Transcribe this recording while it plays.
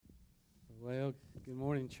Well, good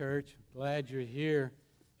morning, church. Glad you're here.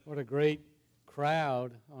 What a great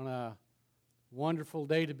crowd on a wonderful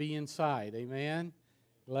day to be inside. Amen.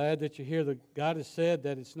 Glad that you're here. God has said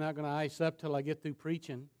that it's not going to ice up till I get through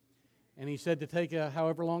preaching, and He said to take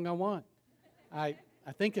however long I want. I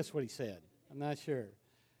think that's what He said. I'm not sure.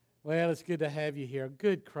 Well, it's good to have you here. A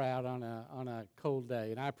good crowd on a cold day,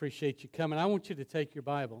 and I appreciate you coming. I want you to take your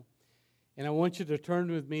Bible, and I want you to turn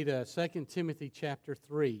with me to 2 Timothy chapter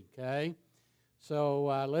 3, okay? So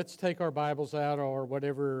let's take our Bibles out or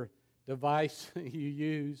whatever device you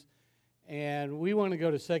use, and we want to go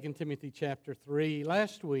to 2 Timothy chapter 3.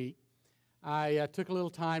 Last week, I took a little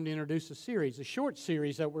time to introduce a short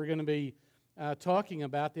series that we're going to be talking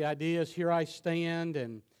about. The idea is Here I Stand,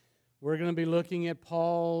 and we're going to be looking at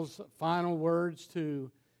Paul's final words to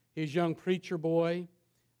his young preacher boy.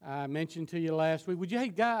 I mentioned to you last week.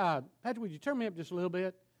 Patrick, would you turn me up just a little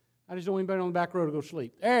bit? I just don't want anybody on the back row to go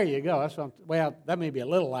sleep. There you go. That's what well, that may be a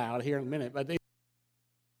little loud here in a minute, but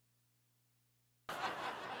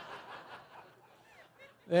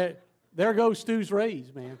there goes Stu's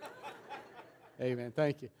raise, man. Amen.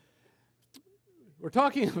 Thank you. We're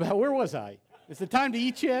talking about, where was I? Is it time to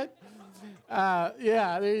eat yet?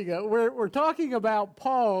 Yeah, there you go. We're talking about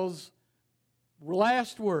Paul's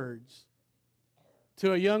last words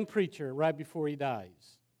to a young preacher right before he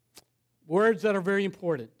dies. Words that are very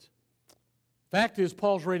important. Fact is,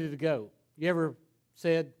 Paul's ready to go. You ever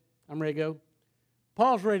said, I'm ready to go?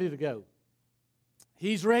 Paul's ready to go.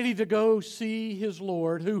 He's ready to go see his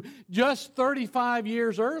Lord, who just 35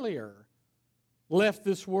 years earlier left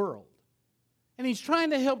this world. And he's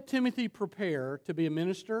trying to help Timothy prepare to be a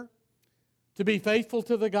minister, to be faithful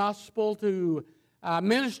to the gospel, to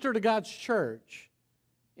minister to God's church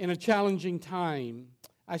in a challenging time.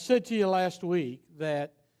 I said to you last week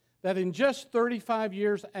that in just 35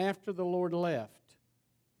 years after the Lord left,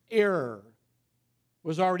 error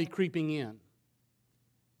was already creeping in.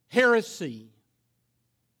 Heresy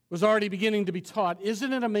was already beginning to be taught.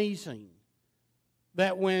 Isn't it amazing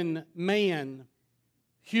that when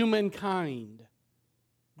humankind,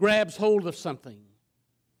 grabs hold of something,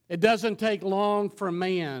 it doesn't take long for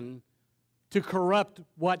man to corrupt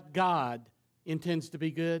what God intends to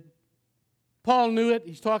be good? Paul knew it.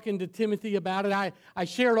 He's talking to Timothy about it. I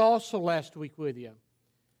shared also last week with you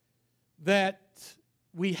that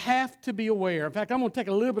we have to be aware. In fact, I'm going to take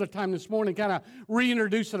a little bit of time this morning kind of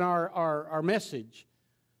reintroducing our message,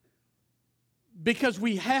 because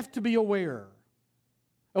we have to be aware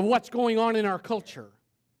of what's going on in our culture.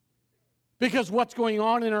 Because what's going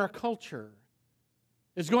on in our culture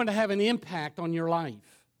is going to have an impact on your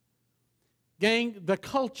life. Gang, the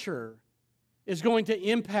culture is going to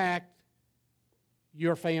impact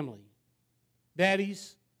your family.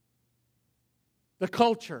 Daddies, the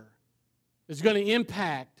culture is going to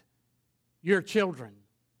impact your children.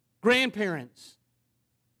 Grandparents,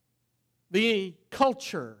 the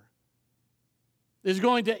culture is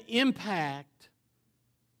going to impact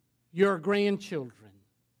your grandchildren.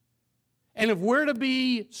 And if we're to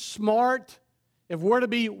be smart, if we're to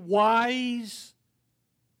be wise,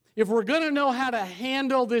 if we're going to know how to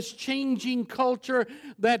handle this changing culture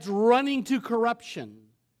that's running to corruption,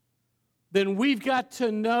 then we've got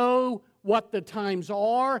to know what the times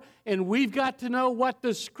are, and we've got to know what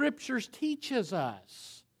the Scriptures teaches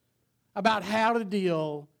us about how to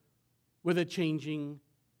deal with a changing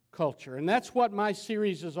culture. And that's what my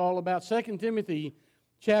series is all about. 2 Timothy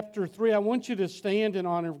chapter 3. I want you to stand in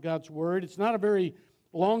honor of God's Word. It's not a very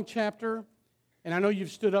long chapter. And I know you've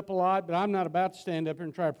stood up a lot, but I'm not about to stand up here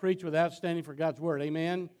and try to preach without standing for God's Word.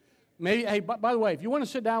 Amen? Hey, by the way, if you want to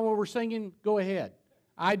sit down while we're singing, go ahead.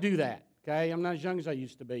 I do that, okay? I'm not as young as I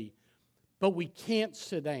used to be. But we can't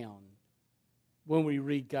sit down when we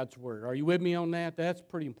read God's Word. Are you with me on that? That's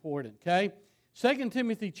pretty important, okay? 2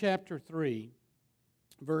 Timothy chapter 3,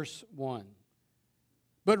 verse 1.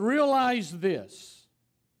 But realize this,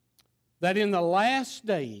 that in the last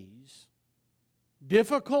days,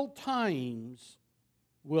 difficult times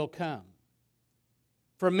will come.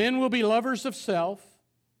 For men will be lovers of self,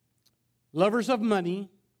 lovers of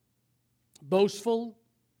money, boastful,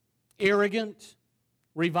 arrogant,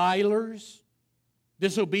 revilers,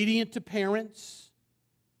 disobedient to parents,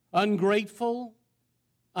 ungrateful,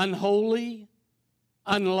 unholy,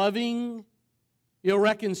 unloving,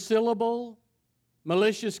 irreconcilable,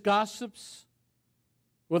 malicious gossips,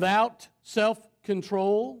 without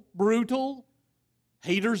self-control, brutal,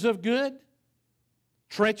 haters of good,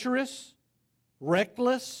 treacherous,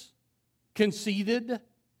 reckless, conceited,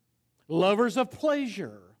 lovers of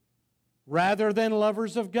pleasure rather than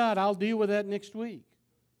lovers of God. I'll deal with that next week.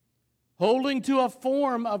 Holding to a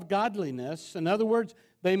form of godliness, in other words,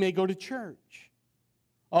 they may go to church.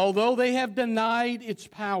 Although they have denied its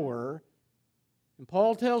power, and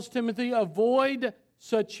Paul tells Timothy, avoid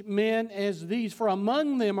such men as these, for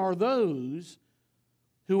among them are those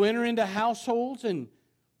who enter into households and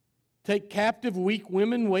take captive weak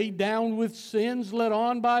women weighed down with sins, led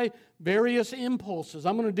on by various impulses.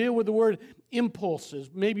 I'm going to deal with the word impulses,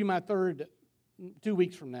 maybe my third 2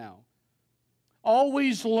 weeks from now.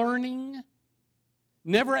 Always learning,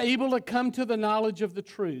 never able to come to the knowledge of the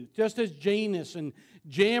truth. Just as Janus and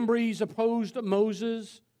Jambres opposed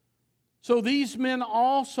Moses, so these men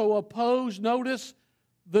also oppose, notice,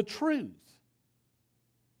 the truth.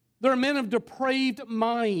 They're men of depraved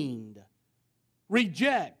mind,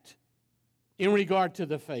 reject in regard to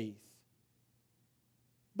the faith.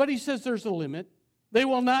 But he says there's a limit. They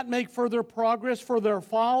will not make further progress, for their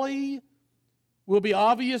folly will be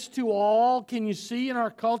obvious to all. Can you see in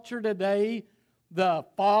our culture today the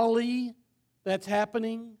folly that's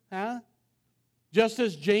happening? Just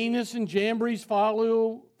as Janus and Jambres'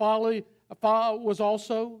 folly was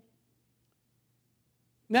also.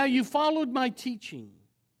 Now you followed my teaching,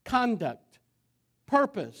 conduct,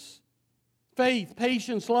 purpose, faith,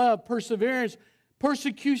 patience, love, perseverance,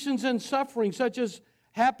 persecutions and suffering, such as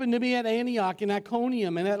happened to me at Antioch and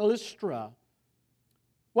Iconium and at Lystra.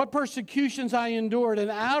 What persecutions I endured, and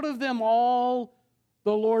out of them all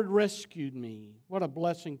the Lord rescued me. What a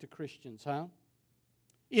blessing to Christians, huh?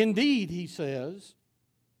 Indeed, he says,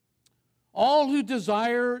 all who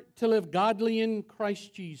desire to live godly in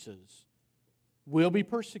Christ Jesus will be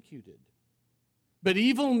persecuted. But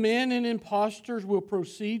evil men and impostors will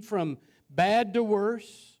proceed from bad to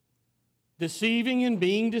worse, deceiving and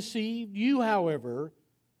being deceived. You, however,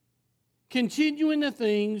 continue in the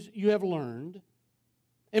things you have learned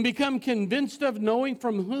and become convinced of knowing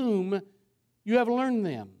from whom you have learned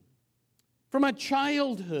them. From a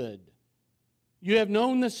childhood, you have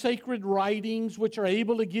known the sacred writings, which are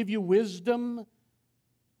able to give you wisdom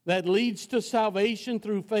that leads to salvation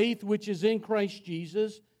through faith which is in Christ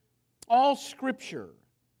Jesus. All Scripture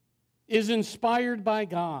is inspired by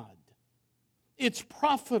God. It's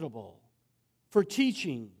profitable for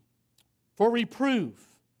teaching, for reproof,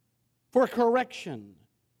 for correction,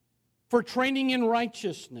 for training in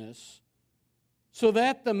righteousness, so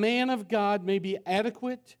that the man of God may be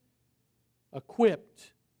adequate,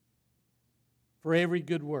 equipped for every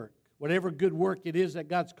good work. Whatever good work it is that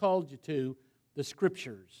God's called you to, the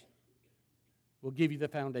Scriptures will give you the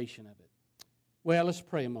foundation of it. Well, let's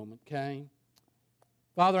pray a moment, okay?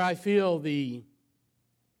 Father, I feel the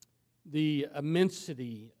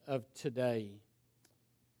immensity of today,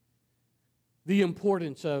 the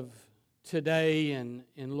importance of today, and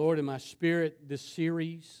Lord, in my spirit, this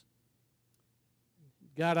series.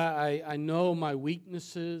 God, I know my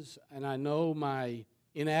weaknesses and I know my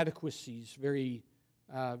inadequacies very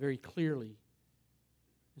clearly.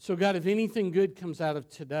 So, God, if anything good comes out of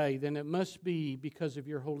today, then it must be because of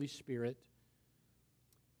your Holy Spirit.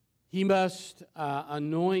 He must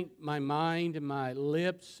anoint my mind and my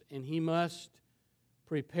lips, and He must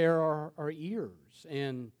prepare our ears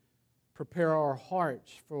and prepare our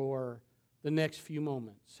hearts for the next few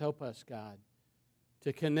moments. Help us, God,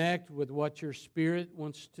 to connect with what your Spirit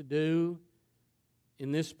wants to do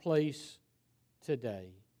in this place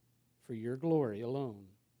today. For your glory alone,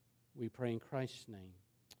 we pray in Christ's name.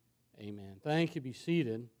 Amen. Thank you. Be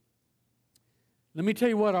seated. Let me tell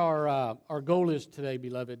you what our goal is today,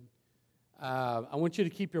 beloved. I want you to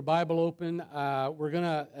keep your Bible open. We're going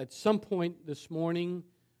to, at some point this morning,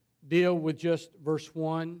 deal with just verse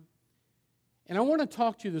 1. And I want to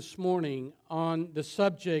talk to you this morning on the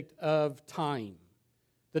subject of time,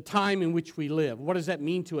 the time in which we live. What does that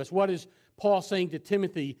mean to us? What is Paul saying to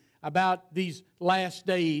Timothy about these last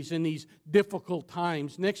days and these difficult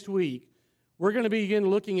times? Next week, we're going to begin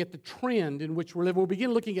looking at the trend in which we're living. We'll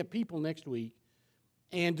begin looking at people next week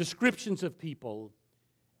and descriptions of people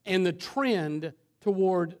and the trend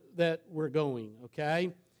toward that we're going,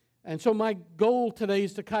 okay? And so my goal today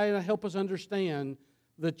is to kind of help us understand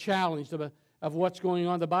the challenge of what's going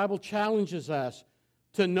on. The Bible challenges us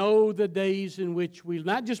to know the days in which we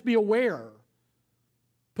not just be aware,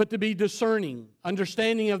 but to be discerning,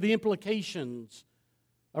 understanding of the implications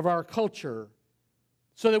of our culture,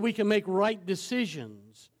 so that we can make right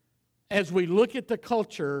decisions as we look at the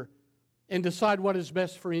culture and decide what is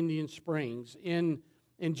best for Indian Springs. In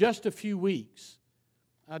just a few weeks,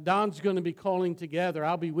 Don's going to be calling together.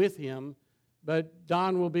 I'll be with him, but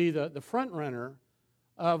Don will be the front runner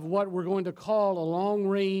of what we're going to call a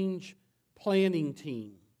long-range planning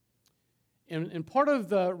team. And part of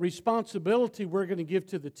the responsibility we're going to give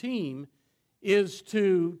to the team is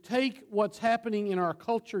to take what's happening in our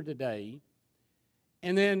culture today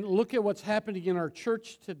and then look at what's happening in our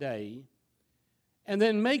church today, and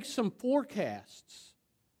then make some forecasts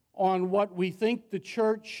on what we think the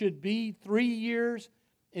church should be 3 years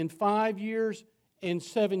and 5 years and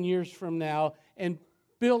 7 years from now, and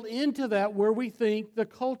build into that where we think the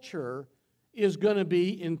culture is going to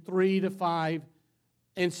be in 3 to 5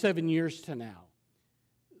 and 7 years to now.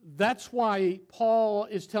 That's why Paul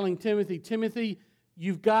is telling Timothy, Timothy,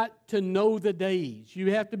 you've got to know the days.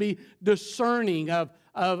 You have to be discerning of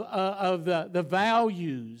the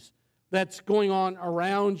values that's going on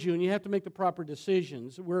around you, and you have to make the proper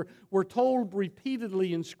decisions. We're told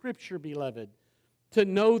repeatedly in Scripture, beloved, to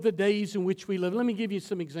know the days in which we live. Let me give you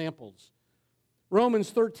some examples.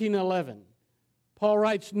 Romans 13:11. Paul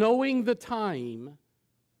writes, knowing the time,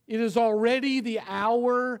 it is already the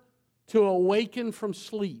hour to awaken from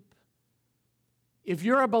sleep. If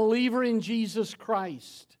you're a believer in Jesus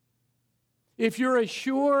Christ, if you're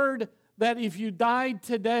assured that if you died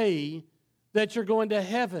today that you're going to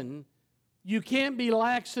heaven, you can't be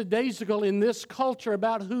lackadaisical in this culture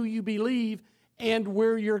about who you believe and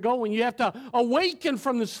where you're going. You have to awaken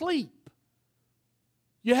from the sleep.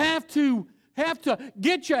 You have to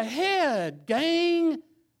get your head, gang,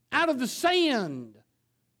 out of the sand.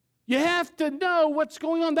 You have to know what's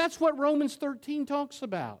going on. That's what Romans 13 talks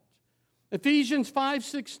about. Ephesians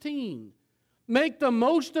 5:16. Make the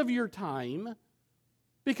most of your time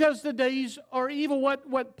because the days are evil.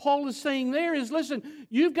 What Paul is saying there is, listen,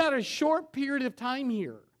 you've got a short period of time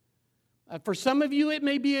here. For some of you, it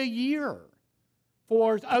may be a year.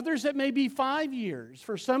 For others, it may be 5 years.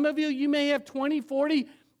 For some of you, you may have 20, 40,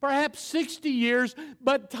 perhaps 60 years,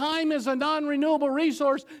 but time is a non-renewable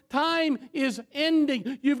resource. Time is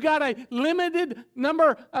ending. You've got a limited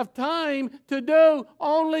number of time to do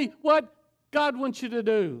only what God wants you to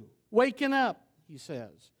do. Waking up, he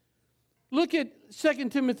says. Look at 2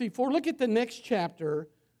 Timothy 4. Look at the next chapter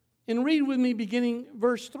and read with me beginning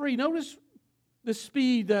verse 3. Notice the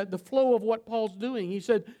speed, the flow of what Paul's doing. He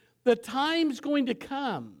said, the time's going to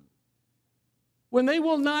come when they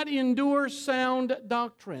will not endure sound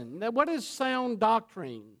doctrine. Now, what is sound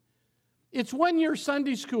doctrine? It's when your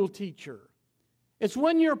Sunday school teacher, it's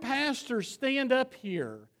when your pastor stand up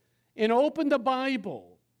here and open the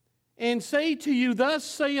Bible and say to you, thus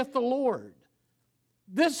saith the Lord.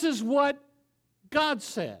 This is what God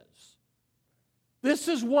says. This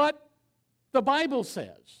is what the Bible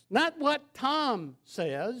says. Not what Tom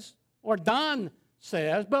says or Don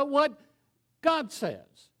says, but what God says.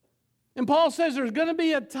 And Paul says there's going to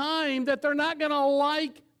be a time that they're not going to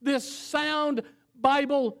like this sound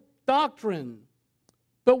Bible doctrine,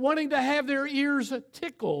 but wanting to have their ears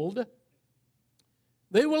tickled,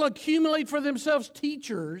 they will accumulate for themselves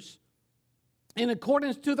teachers in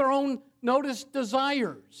accordance to their own, notice,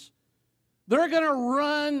 desires. They're going to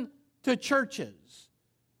run to churches,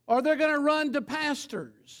 or they're going to run to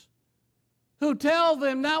pastors who tell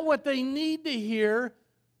them not what they need to hear,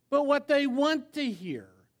 but what they want to hear,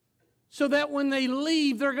 so that when they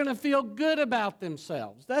leave, they're going to feel good about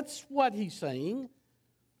themselves. That's what he's saying.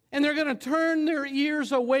 And they're going to turn their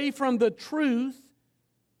ears away from the truth.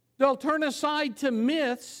 They'll turn aside to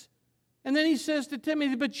myths. And then he says to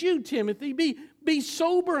Timothy, but you, Timothy, be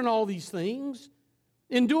sober in all these things.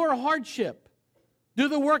 Endure hardship. Do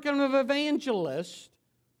the work of an evangelist.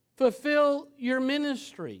 Fulfill your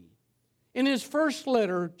ministry. In his first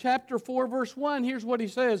letter, chapter 4, verse 1, here's what he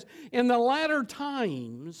says. In the latter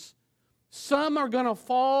times, some are going to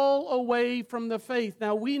fall away from the faith.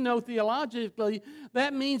 Now, we know theologically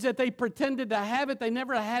that means that they pretended to have it. They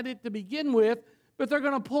never had it to begin with, but they're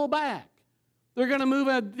going to pull back. They're going to move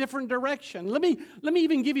in a different direction. Let me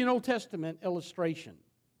even give you an Old Testament illustration.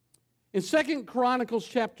 In 2 Chronicles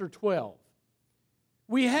chapter 12,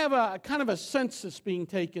 we have a kind of a census being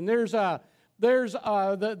taken. There's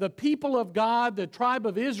the people of God, the tribe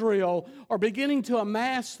of Israel, are beginning to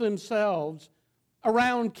amass themselves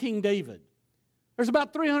around King David. There's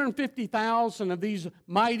about 350,000 of these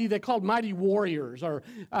mighty, they're called mighty warriors, or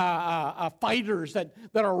fighters that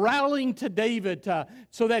are rallying to David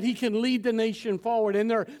so that he can lead the nation forward.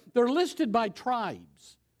 And they're listed by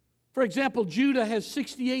tribes. For example, Judah has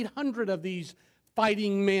 6,800 of these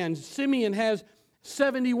fighting men. Simeon has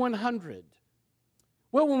 7,100.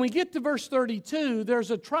 Well, when we get to verse 32,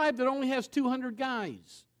 there's a tribe that only has 200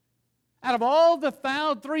 guys. Out of all the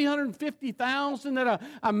 350,000 that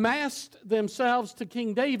amassed themselves to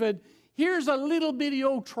King David, here's a little bitty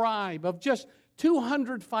old tribe of just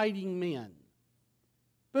 200 fighting men.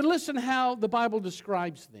 But listen how the Bible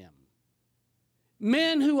describes them.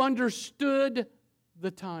 Men who understood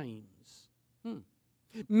the times.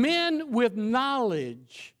 Men with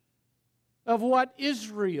knowledge of what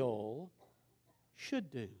Israel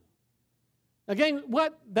should do. Again,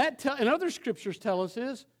 what that and other scriptures tell us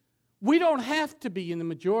is we don't have to be in the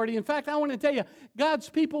majority. In fact, I want to tell you, God's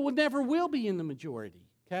people never will be in the majority,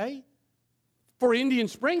 okay? For Indian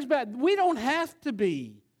Springs, we don't have to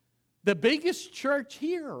be the biggest church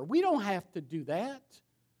here. We don't have to do that.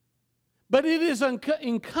 But it is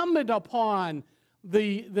incumbent upon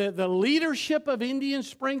the leadership of Indian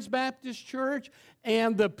Springs Baptist Church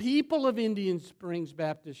and the people of Indian Springs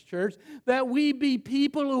Baptist Church that we be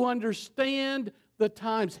people who understand the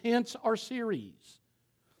times, hence our series.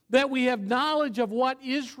 That we have knowledge of what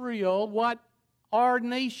Israel, what our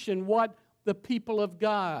nation, what the people of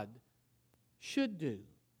God should do.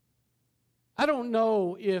 I don't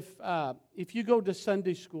know if you go to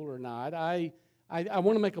Sunday school or not. I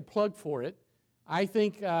want to make a plug for it. I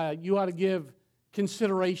think you ought to give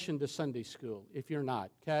consideration to Sunday school if you're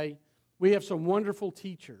not, okay? We have some wonderful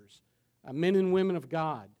teachers, men and women of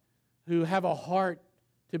God, who have a heart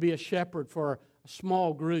to be a shepherd for a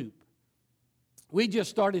small group. We just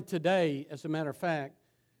started today, as a matter of fact,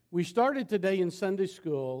 we started today in Sunday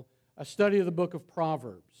school a study of the book of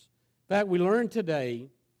Proverbs. In fact, we learned today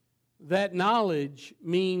that knowledge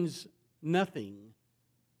means nothing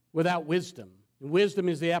without wisdom. And wisdom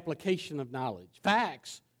is the application of knowledge.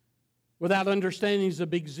 Facts without understanding is a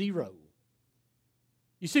big zero.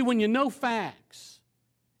 You see, when you know facts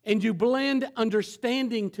and you blend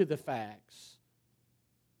understanding to the facts,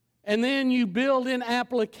 and then you build in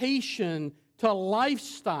application to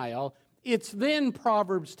lifestyle, it's then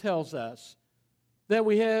Proverbs tells us that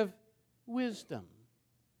we have wisdom.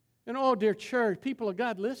 And oh, dear church, people of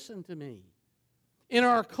God, listen to me. In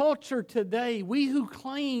our culture today, we who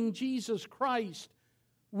claim Jesus Christ,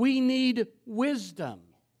 we need wisdom.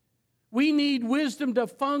 We need wisdom to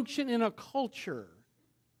function in a culture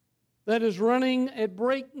that is running at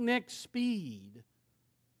breakneck speed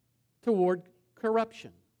toward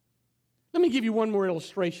corruption. Let me give you one more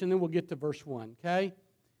illustration, then we'll get to verse 1, okay?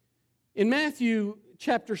 In Matthew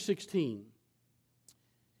chapter 16,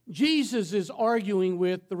 Jesus is arguing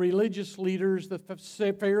with the religious leaders, the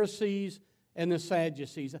Pharisees, and the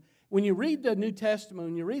Sadducees. When you read the New Testament,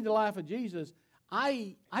 when you read the life of Jesus,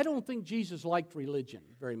 I don't think Jesus liked religion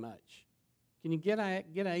very much. Can you get an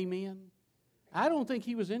amen? I don't think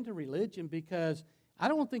he was into religion because I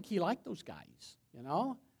don't think he liked those guys, you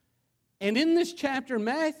know? And in this chapter,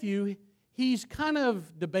 Matthew, he's kind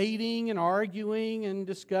of debating and arguing and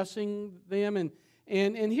discussing them.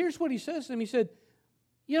 And here's what he says to them. He said,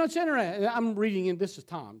 you know, it's interesting. I'm reading, and this is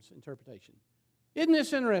Tom's interpretation. Isn't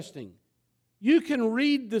this interesting? You can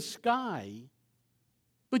read the sky,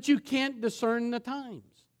 but you can't discern the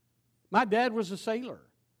times. My dad was a sailor.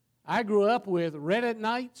 I grew up with red at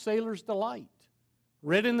night, sailor's delight.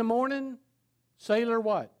 Red in the morning, sailor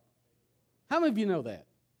what? How many of you know that?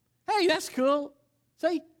 Hey, that's cool.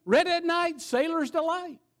 See, red at night, sailor's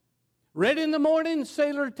delight. Red in the morning,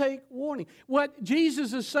 sailor take warning. What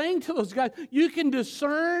Jesus is saying to those guys, you can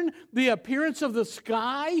discern the appearance of the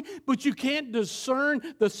sky, but you can't discern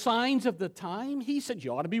the signs of the time. He said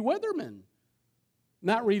you ought to be weathermen,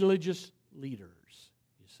 not religious leaders,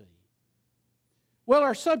 you see. Well,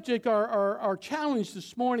 our subject, our challenge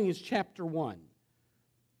this morning is chapter 1.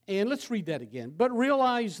 And let's read that again. But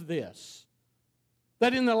realize this,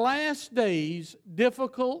 that in the last days,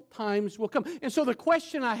 difficult times will come. And so the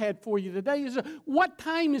question I had for you today is, what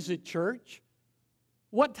time is it, church?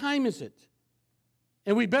 What time is it?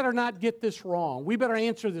 And we better not get this wrong. We better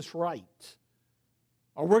answer this right.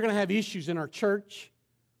 Or we're going to have issues in our church,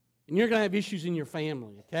 and you're going to have issues in your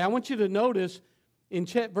family. Okay, I want you to notice in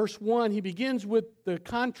verse 1, he begins with the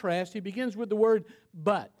contrast. He begins with the word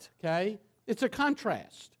but, okay? It's a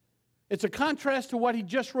contrast. It's a contrast to what he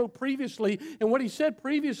just wrote previously. And what he said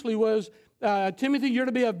previously was, Timothy, you're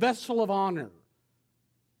to be a vessel of honor.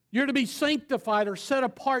 You're to be sanctified or set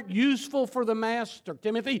apart, useful for the master.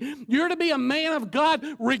 Timothy, you're to be a man of God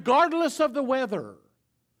regardless of the weather.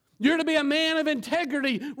 You're to be a man of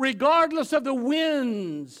integrity regardless of the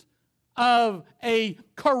winds of a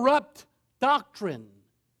corrupt doctrine.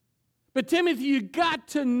 But Timothy, you got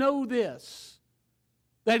to know this,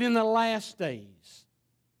 that in the last days,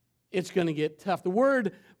 it's going to get tough. The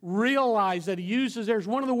word realize that he uses there is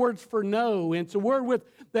one of the words for know, and it's a word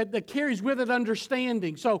that carries with it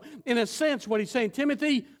understanding. So, in a sense, what he's saying,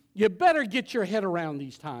 Timothy, you better get your head around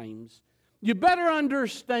these times. You better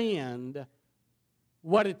understand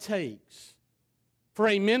what it takes for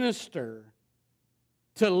a minister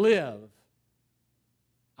to live.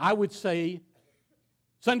 I would say,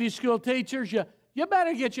 Sunday school teachers, you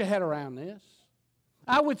better get your head around this.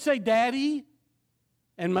 I would say, Daddy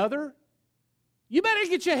and Mother, you better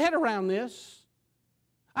get your head around this.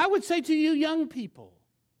 I would say to you young people,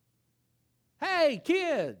 hey,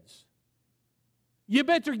 kids, you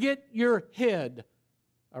better get your head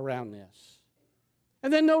around this.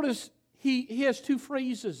 And then notice he has two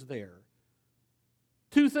phrases there.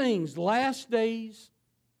 Two things, last days,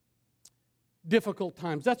 difficult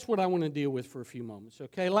times. That's what I want to deal with for a few moments,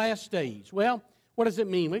 okay? Last days. Well, what does it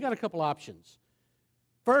mean? We got a couple options.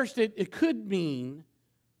 First, it could mean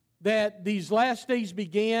that these last days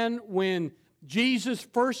began when Jesus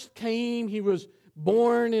first came. He was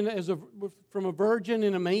born from a virgin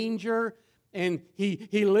in a manger, and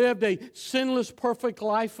he lived a sinless, perfect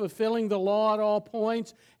life, fulfilling the law at all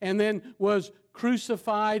points, and then was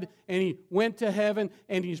crucified, and he went to heaven,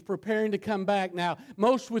 and he's preparing to come back. Now,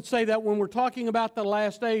 most would say that when we're talking about the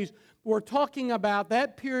last days, we're talking about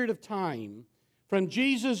that period of time from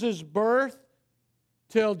Jesus' birth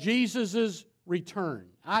till Jesus' return.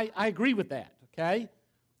 I agree with that, okay?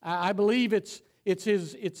 I believe it's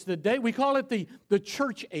the day, we call it the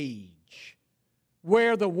church age,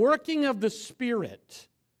 where the working of the Spirit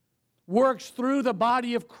works through the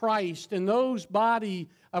body of Christ, and those body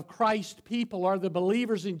of Christ people are the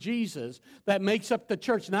believers in Jesus that makes up the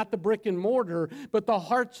church, not the brick and mortar, but the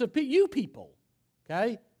hearts of you people,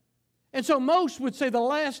 okay? And so most would say the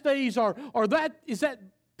last days is that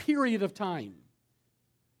period of time.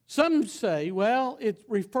 Some say, well, it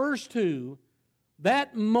refers to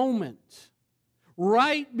that moment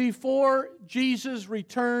right before Jesus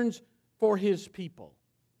returns for His people.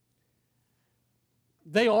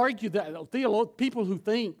 They argue that, people who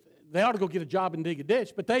think they ought to go get a job and dig a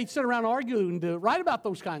ditch, but they sit around arguing to write about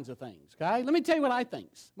those kinds of things, okay? Let me tell you what I think.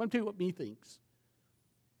 Let me tell you what me thinks.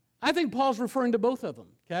 I think Paul's referring to both of them,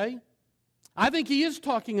 okay? I think he is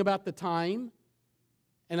talking about the time,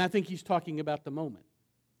 and I think he's talking about the moment.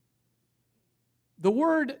 The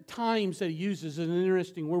word times that he uses is an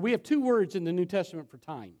interesting word. We have two words in the New Testament for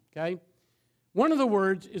time, okay? One of the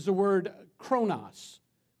words is the word chronos.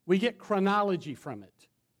 We get chronology from it.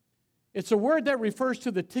 It's a word that refers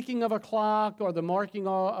to the ticking of a clock or the marking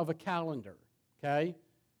of a calendar, okay?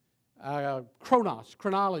 Chronos,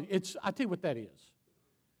 chronology. I'll tell you what that is.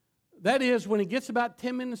 That is when it gets about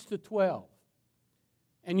 10 minutes to 12,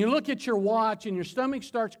 and you look at your watch and your stomach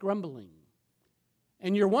starts grumbling,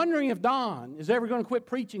 and you're wondering if Don is ever going to quit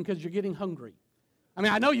preaching because you're getting hungry. I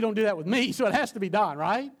mean, I know you don't do that with me, so it has to be Don,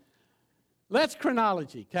 right? That's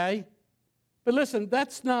chronology, okay? But listen,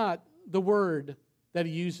 that's not the word that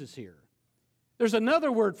he uses here. There's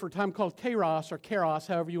another word for time called kairos, or kairos,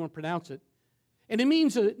 however you want to pronounce it. And it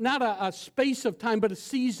means not a space of time, but a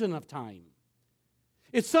season of time.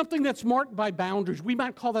 It's something that's marked by boundaries. We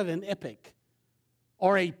might call that an epoch,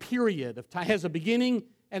 or a period of time. It has a beginning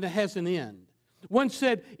and it has an end. One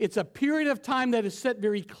said it's a period of time that is set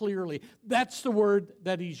very clearly. That's the word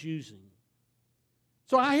that he's using.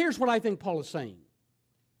 So here's what I think Paul is saying.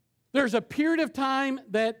 There's a period of time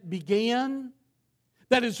that began,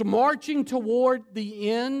 that is marching toward the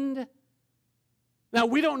end. Now,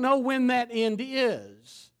 we don't know when that end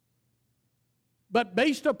is. But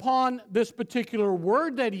based upon this particular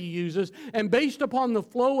word that he uses, and based upon the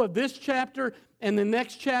flow of this chapter and the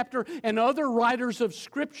next chapter and other writers of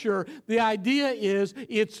Scripture, the idea is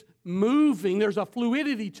it's moving. There's a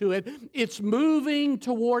fluidity to it. It's moving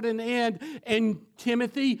toward an end. And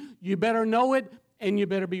Timothy, you better know it, and you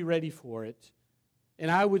better be ready for it.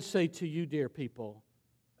 And I would say to you, dear people,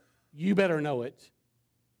 you better know it,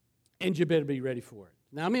 and you better be ready for it.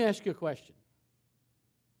 Now, let me ask you a question.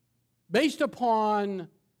 Based upon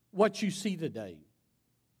what you see today,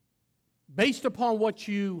 based upon what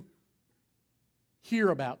you hear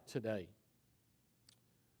about today,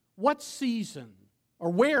 what season,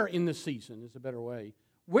 or where in the season is a better way,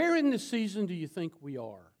 where in the season do you think we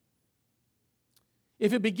are?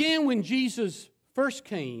 If it began when Jesus first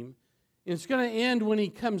came, and it's going to end when He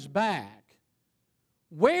comes back,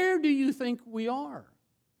 where do you think we are?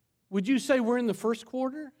 Would you say we're in the first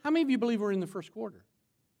quarter? How many of you believe we're in the first quarter?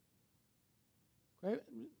 Okay.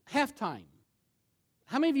 Halftime.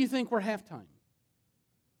 How many of you think we're halftime?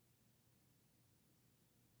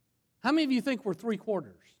 How many of you think we're three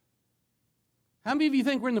quarters? How many of you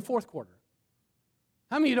think we're in the fourth quarter?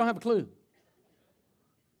 How many of you don't have a clue?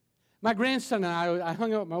 My grandson and I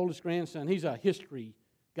hung out with my oldest grandson. He's a history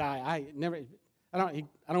guy. I don't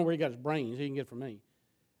know where he got his brains. He can get it from me.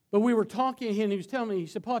 But we were talking to him, and he was telling me, he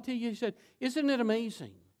said, Paul, he said, isn't it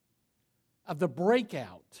amazing of the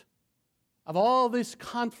breakout of all this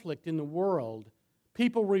conflict in the world,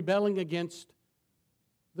 people rebelling against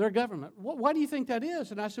their government? Why do you think that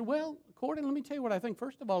is? And I said, well, let me tell you what I think.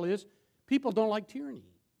 First of all is people don't like tyranny.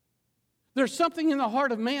 There's something in the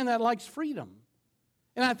heart of man that likes freedom.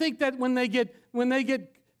 And I think that when they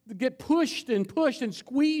get get pushed and pushed and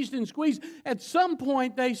squeezed and squeezed. At some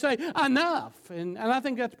point, they say, enough. And I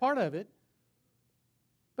think that's part of it.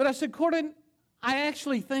 But I said, Corden, I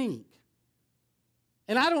actually think,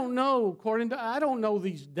 and I don't know, I don't know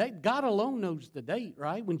these dates. God alone knows the date,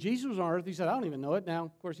 right? When Jesus was on earth, he said, I don't even know it. Now,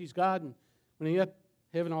 of course, he's God, and when he got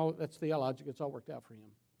heaven, all that's theological. It's all worked out for him.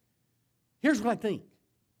 Here's what I think.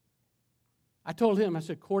 I told him, I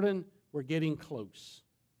said, Corden, we're getting close.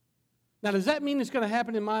 Now, does that mean it's going to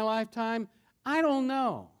happen in my lifetime? I don't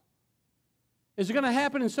know. Is it going to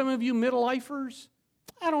happen in some of you middle-lifers?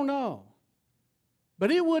 I don't know.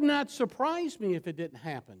 But it would not surprise me if it didn't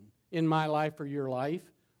happen in my life or your life,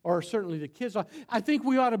 or certainly the kids' life. I think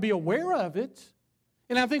we ought to be aware of it,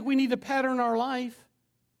 and I think we need to pattern our life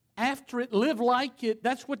after it, live like it.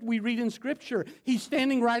 That's what we read in Scripture. He's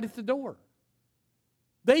standing right at the door.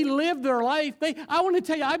 They lived their life. I want to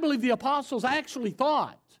tell you, I believe the apostles actually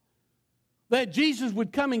thought that Jesus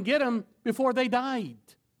would come and get them before they died.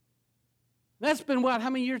 That's been what, how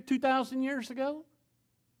many years? 2,000 years ago?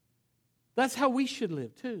 That's how we should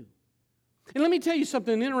live too. And let me tell you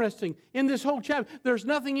something interesting. In this whole chapter, there's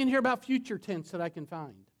nothing in here about future tense that I can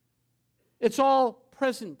find. It's all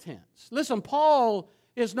present tense. Listen, Paul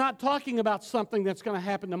is not talking about something that's going to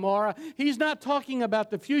happen tomorrow. He's not talking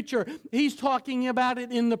about the future. He's talking about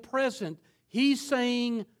it in the present. He's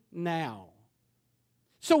saying now.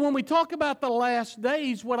 So when we talk about the last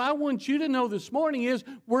days, what I want you to know this morning is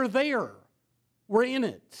we're there. We're in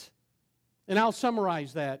it. And I'll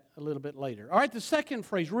summarize that a little bit later. All right, the second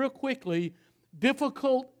phrase, real quickly,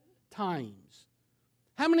 difficult times.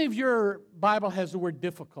 How many of your Bible has the word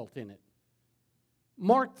difficult in it?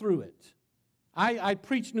 Mark through it. I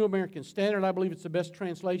preach New American Standard. I believe it's the best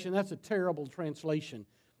translation. That's a terrible translation.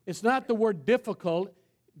 It's not the word difficult.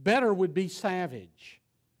 Better would be savage.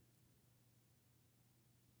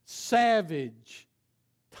 Savage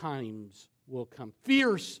times will come.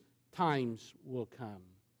 Fierce times will come.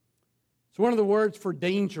 It's one of the words for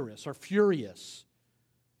dangerous or furious.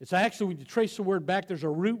 It's actually, when you trace the word back, there's a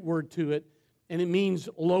root word to it, and it means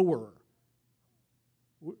lower.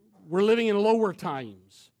 We're living in lower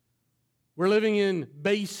times. We're living in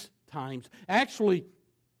base times. Actually,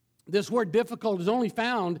 this word difficult is only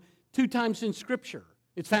found 2 times in Scripture.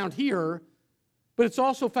 It's found here, but it's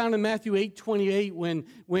also found in Matthew 8:28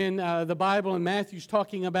 when the Bible in Matthew's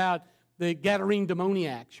talking about the Gadarene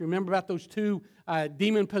demoniacs. You remember about those 2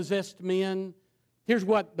 demon-possessed men? Here's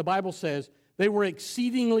what the Bible says. They were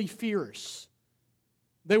exceedingly fierce.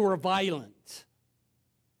 They were violent.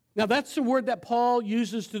 Now, that's the word that Paul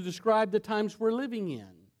uses to describe the times we're living in.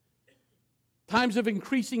 Times of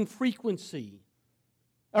increasing frequency,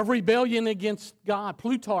 of rebellion against God.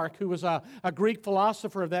 Plutarch, who was a Greek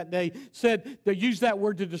philosopher of that day, said, they used that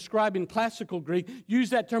word to describe in classical Greek,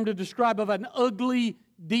 used that term to describe of an ugly,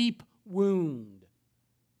 deep wound.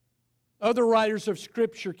 Other writers of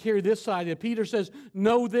Scripture carry this idea. Peter says,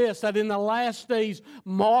 know this, that in the last days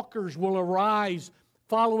mockers will arise,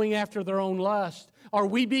 following after their own lust. Are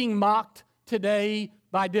we being mocked today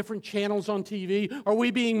by different channels on TV? Are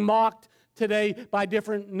we being mocked today by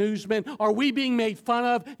different newsmen? Are we being made fun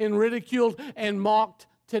of and ridiculed and mocked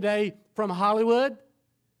today from Hollywood?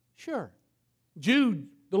 Sure. Jude,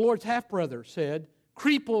 the Lord's half-brother, said,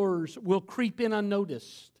 creepers will creep in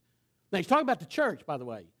unnoticed. Now, he's talking about the church, by the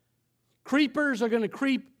way. Creepers are going to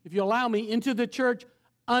creep, if you allow me, into the church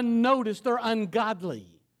unnoticed. They're ungodly.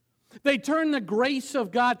 They turn the grace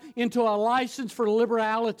of God into a license for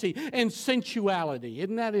liberality and sensuality.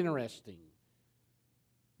 Isn't that interesting?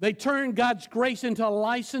 They turn God's grace into a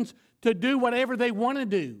license to do whatever they want to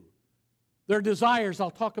do. Their desires,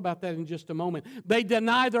 I'll talk about that in just a moment. They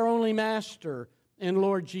deny their only master and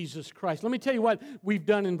Lord Jesus Christ. Let me tell you what we've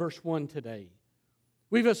done in verse 1 today.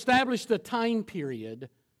 We've established a time period,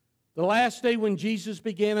 the last day when Jesus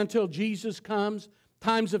began until Jesus comes,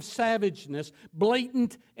 times of savageness,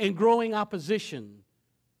 blatant and growing opposition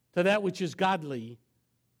to that which is godly.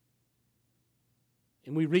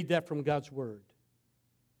 And we read that from God's Word.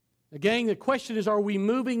 Again, the question is, are we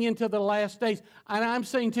moving into the last days? And I'm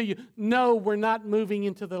saying to you, no, we're not moving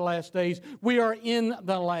into the last days. We are in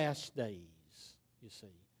the last days, you see.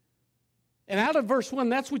 And out of verse 1,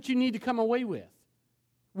 that's what you need to come away with.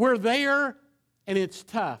 We're there, and it's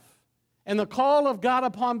tough. And the call of God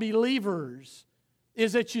upon believers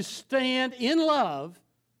is that you stand in love,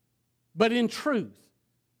 but in truth.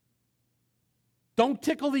 Don't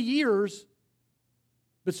tickle the ears,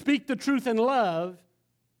 but speak the truth in love,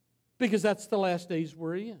 because that's the last days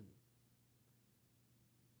we're in.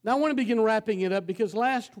 Now I want to begin wrapping it up, because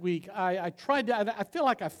last week I feel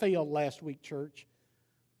like I failed last week, church.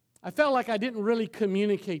 I felt like I didn't really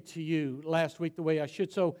communicate to you last week the way I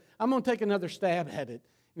should, so I'm going to take another stab at it.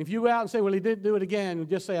 And if you go out and say, well, he didn't do it again,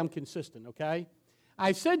 just say I'm consistent, okay?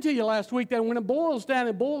 I said to you last week that when it boils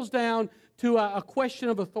down to a question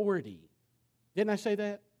of authority. Didn't I say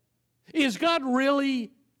that? Is God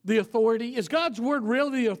really the authority? Is God's Word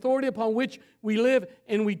really the authority upon which we live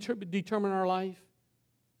and we determine our life?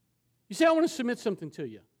 You see, I want to submit something to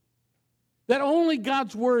you. That only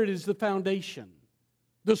God's Word is the foundation,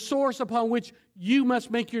 the source upon which you must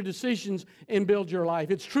make your decisions and build your life.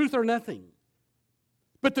 It's truth or nothing.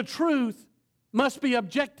 But the truth must be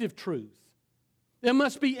objective truth. It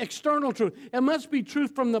must be external truth. It must be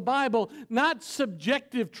truth from the Bible, not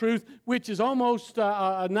subjective truth, which is almost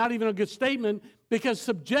not even a good statement, because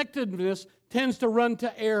subjectiveness tends to run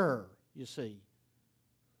to error, you see.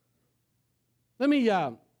 I'm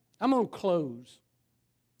going to close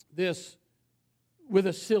this with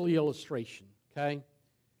a silly illustration, okay?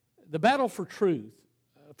 The battle for truth,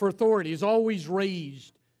 for authority, is always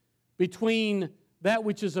raged between that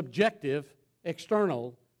which is objective,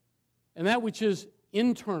 external, and that which is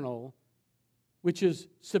internal, which is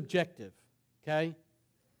subjective, okay?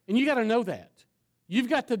 And you got to know that. You've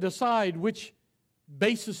got to decide which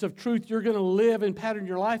basis of truth you're going to live and pattern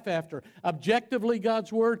your life after. Objectively,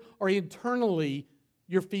 God's Word, or internally,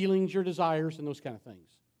 your feelings, your desires, and those kind of things.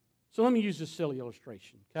 So let me use this silly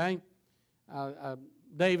illustration, okay?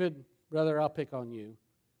 David, brother, I'll pick on you.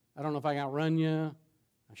 I don't know if I can outrun you.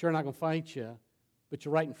 I'm sure I'm not going to fight you, but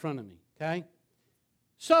you're right in front of me, okay?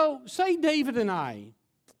 So, say David and I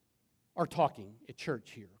are talking at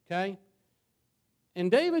church here, okay?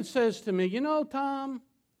 And David says to me, you know, Tom,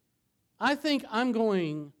 I think I'm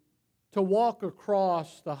going to walk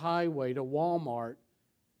across the highway to Walmart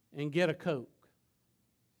and get a Coke.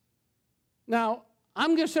 Now,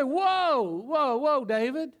 I'm going to say, whoa,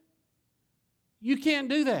 David. You can't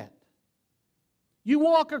do that. You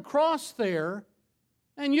walk across there,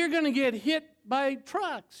 and you're going to get hit by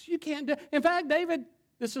trucks. You can't do it. In fact, David,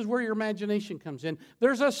 this is where your imagination comes in.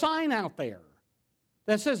 There's a sign out there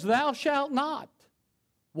that says, thou shalt not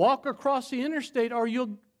walk across the interstate or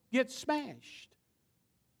you'll get smashed.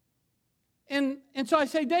 And so I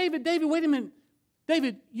say, David, wait a minute.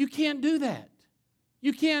 David, you can't do that.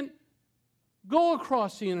 You can't go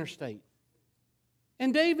across the interstate.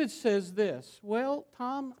 And David says this, well,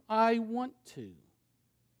 Tom, I want to.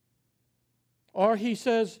 Or he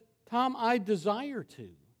says, Tom, I desire to.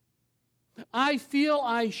 I feel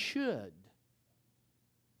I should.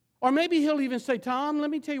 Or maybe he'll even say, Tom, let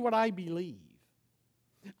me tell you what I believe.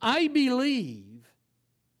 I believe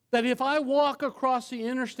that if I walk across the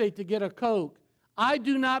interstate to get a Coke, I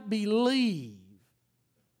do not believe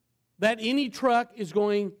that any truck is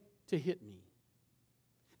going to hit me.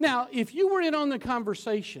 Now, if you were in on the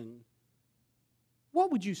conversation,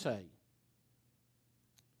 what would you say?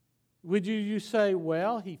 Would you say,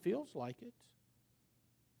 well, he feels like it?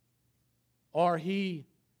 Or he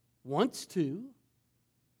wants to?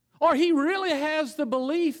 Or he really has the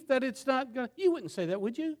belief that it's not going to... You wouldn't say that,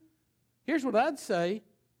 would you? Here's what I'd say.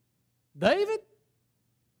 David?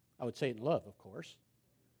 I would say it in love, of course.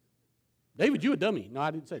 David, you a dummy. No, I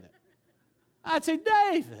didn't say that. I'd say,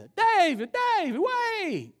 David,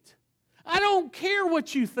 wait. I don't care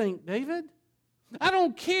what you think, David. I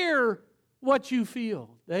don't care what you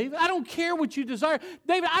feel, David. I don't care what you desire.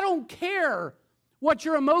 David, I don't care what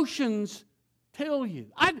your emotions tell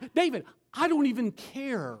you. David, I don't even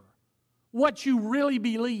care what you really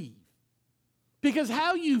believe. Because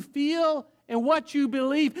how you feel and what you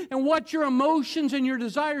believe and what your emotions and your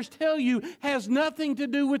desires tell you has nothing to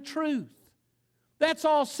do with truth. That's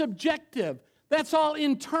all subjective. That's all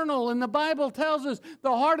internal. And the Bible tells us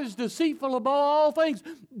the heart is deceitful above all things,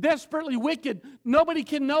 desperately wicked. Nobody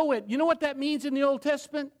can know it. You know what that means in the Old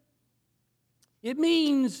Testament? It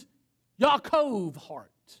means Yaakov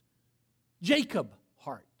heart, Jacob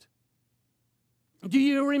heart. Do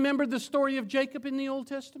you remember the story of Jacob in the Old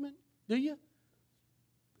Testament? Do you?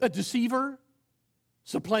 A deceiver,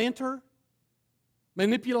 supplanter,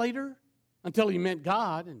 manipulator, until he met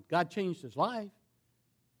God and God changed his life.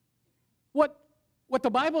 What the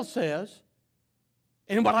Bible says,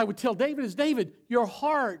 and what I would tell David is, David, your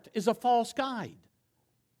heart is a false guide.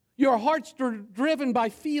 Your heart's driven by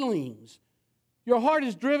feelings. Your heart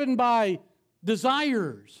is driven by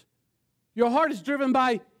desires. Your heart is driven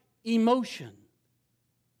by emotion.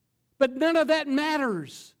 But none of that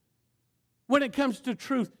matters when it comes to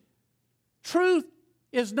truth. Truth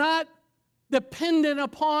is not dependent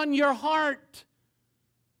upon your heart.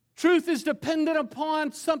 Truth is dependent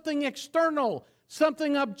upon something external,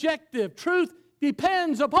 something objective. Truth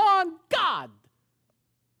depends upon God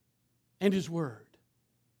and His Word.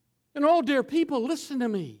 And oh, dear people, listen to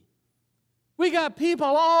me. We got people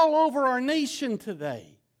all over our nation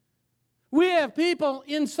today. We have people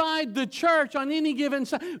inside the church on any given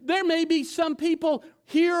side. There may be some people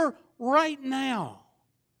here right now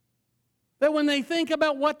that when they think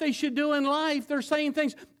about what they should do in life, they're saying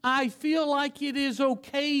things, I feel like it is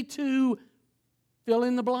okay to fill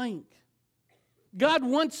in the blank. God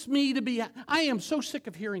wants me to be. I am so sick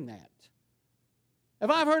of hearing that. If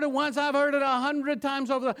I've heard it once, I've heard it 100 times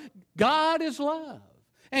over. God is love.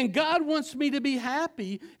 And God wants me to be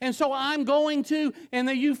happy, and so I'm going to, and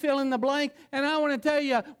then you fill in the blank. And I want to tell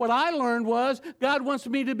you, what I learned was God wants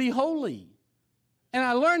me to be holy. And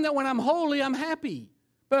I learned that when I'm holy, I'm happy.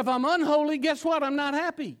 But if I'm unholy, guess what? I'm not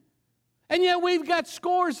happy. And yet we've got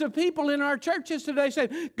scores of people in our churches today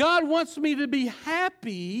saying, God wants me to be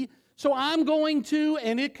happy, so I'm going to,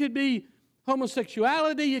 and it could be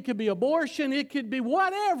homosexuality, it could be abortion, it could be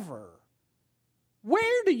whatever.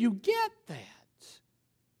 Where do you get that?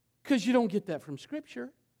 Because you don't get that from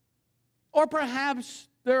Scripture. Or perhaps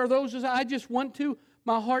there are those that I just want to,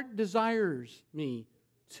 my heart desires me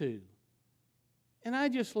to. And I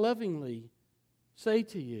just lovingly say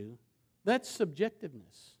to you, that's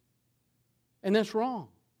subjectiveness. And that's wrong.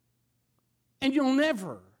 And you'll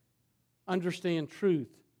never understand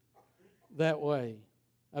truth that way.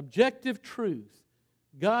 Objective truth,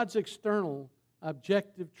 God's external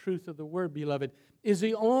objective truth of the Word, beloved, is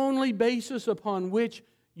the only basis upon which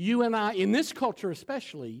you and I, in this culture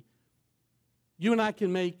especially, you and I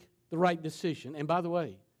can make the right decision. And by the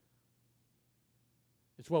way,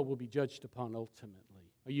 it's what we'll be judged upon ultimately.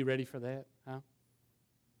 Are you ready for that? Huh?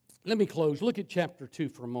 Let me close. Look at chapter 2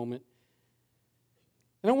 for a moment.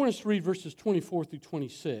 And I want us to read verses 24 through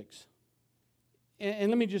 26. And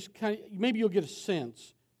let me just maybe you'll get a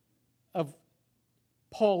sense of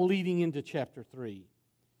Paul leading into chapter 3.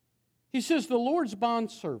 He says, the Lord's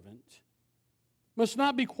bondservant must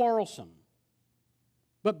not be quarrelsome,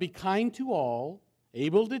 but be kind to all,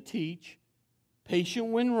 able to teach, patient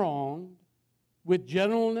when wronged, with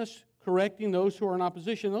gentleness correcting those who are in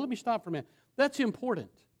opposition. Now let me stop for a minute. That's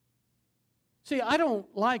important. See, I don't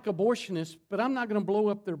like abortionists, but I'm not going to blow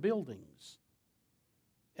up their buildings.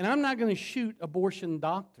 And I'm not going to shoot abortion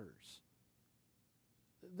doctors.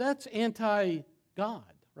 That's anti-God,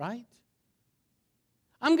 right?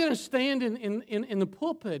 I'm going to stand in the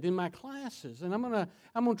pulpit in my classes, and I'm going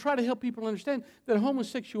to try to help people understand that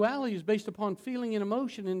homosexuality is based upon feeling and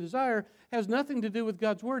emotion and desire, has nothing to do with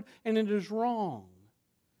God's Word, and it is wrong.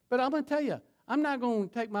 But I'm going to tell you, I'm not going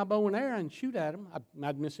to take my bow and arrow and shoot at them.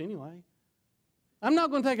 I'd miss anyway. I'm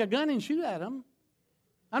not going to take a gun and shoot at them.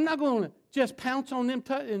 I'm not going to just pounce on them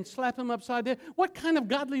and slap them upside down. What kind of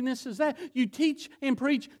godliness is that? You teach and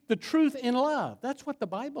preach the truth in love. That's what the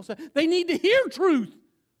Bible says. They need to hear truth.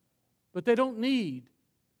 But they don't need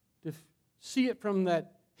to see it from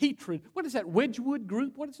that hatred. What is that, Wedgwood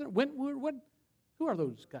group? What is that, Wentworth? Who are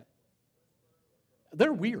those guys?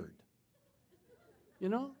 They're weird. You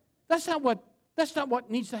know? That's not what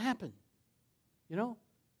needs to happen. You know?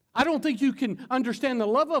 I don't think you can understand the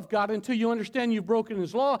love of God until you understand you've broken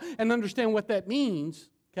His law and understand what that means,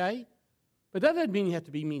 okay? But that doesn't mean you have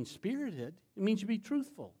to be mean-spirited. It means you be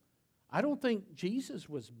truthful. I don't think Jesus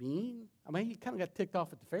was mean. I mean, he kind of got ticked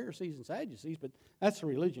off at the Pharisees and Sadducees, but that's a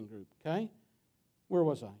religion group, okay? Where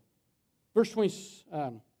was I? Verse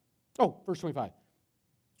 25.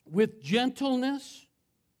 With gentleness,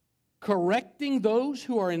 correcting those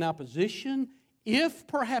who are in opposition, if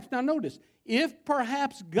perhaps, now notice, if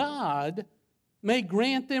perhaps God may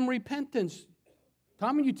grant them repentance.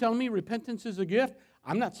 Tommy, you telling me repentance is a gift?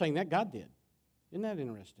 I'm not saying that, God did. Isn't that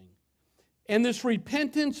interesting? And this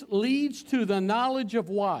repentance leads to the knowledge of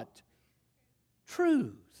what?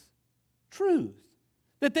 Truth. Truth.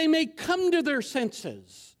 That they may come to their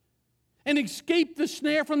senses and escape the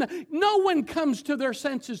snare from the... No one comes to their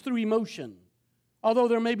senses through emotion, although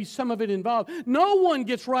there may be some of it involved. No one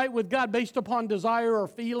gets right with God based upon desire or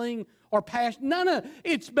feeling or passion. None of it.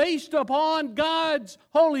 It's based upon God's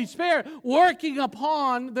Holy Spirit working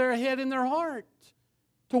upon their head and their heart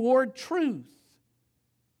toward truth.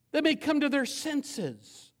 They may come to their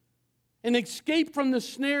senses and escape from the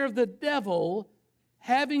snare of the devil,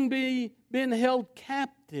 having been held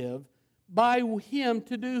captive by him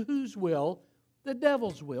to do whose will? The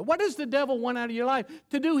devil's will. What does the devil want out of your life?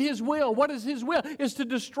 To do his will. What is his will? Is to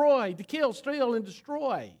destroy, to kill, steal, and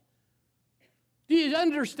destroy. Do you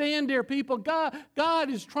understand, dear people? God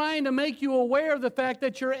is trying to make you aware of the fact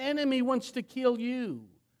that your enemy wants to kill you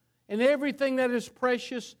and everything that is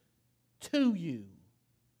precious to you.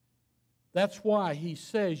 That's why he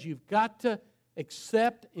says you've got to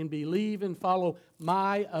accept and believe and follow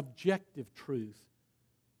my objective truth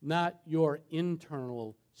not your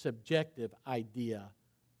internal, subjective idea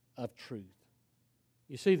of truth.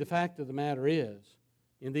 You see, the fact of the matter is,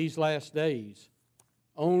 in these last days,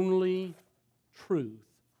 only truth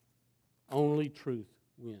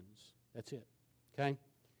wins. That's it. Okay?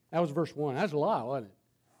 That was verse 1. That's a lot, wasn't it?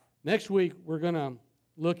 Next week, we're going to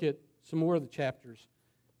look at some more of the chapters,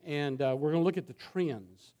 and we're going to look at the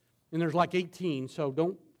trends. And there's like 18, so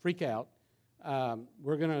don't freak out.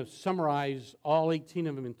 We're going to summarize all 18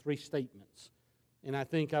 of them in 3 statements. And I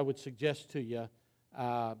think I would suggest to you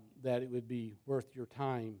that it would be worth your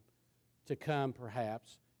time to come,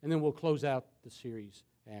 perhaps. And then we'll close out the series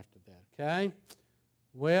after that, okay?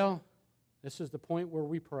 Well, this is the point where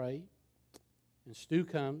we pray, and Stu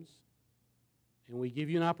comes, and we give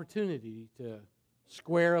you an opportunity to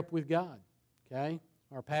square up with God, okay?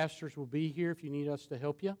 Our pastors will be here if you need us to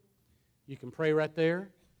help you. You can pray right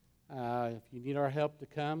there. If you need our help to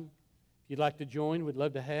come, if you'd like to join, we'd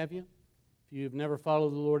love to have you. If you've never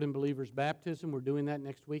followed the Lord in believers' baptism, we're doing that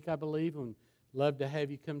next week, I believe, and love to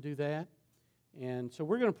have you come do that. And so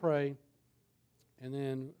we're going to pray, and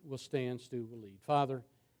then we'll stand. Stu will lead. Father,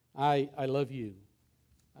 I love you.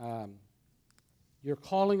 Your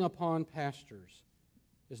calling upon pastors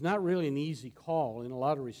is not really an easy call in a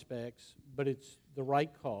lot of respects, but it's the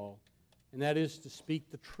right call, and that is to speak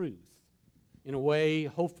the truth in a way,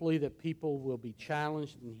 hopefully, that people will be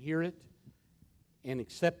challenged and hear it and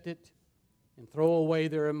accept it and throw away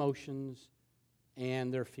their emotions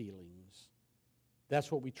and their feelings.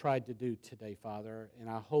 That's what we tried to do today, Father, and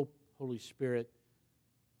I hope, Holy Spirit,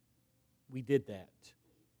 we did that.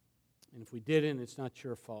 And if we didn't, it's not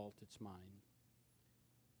your fault, it's mine.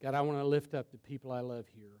 God, I want to lift up the people I love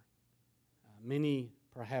here. Many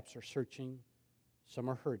perhaps are searching, some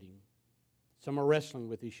are hurting, some are wrestling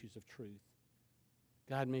with issues of truth.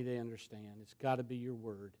 God, may they understand it's got to be your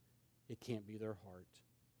word. It can't be their heart.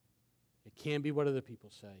 It can't be what other people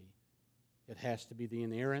say. It has to be the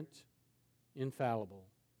inerrant, infallible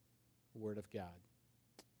Word of God.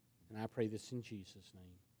 And I pray this in Jesus'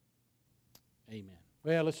 name. Amen.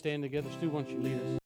 Well, let's stand together. Stu, why don't you lead us?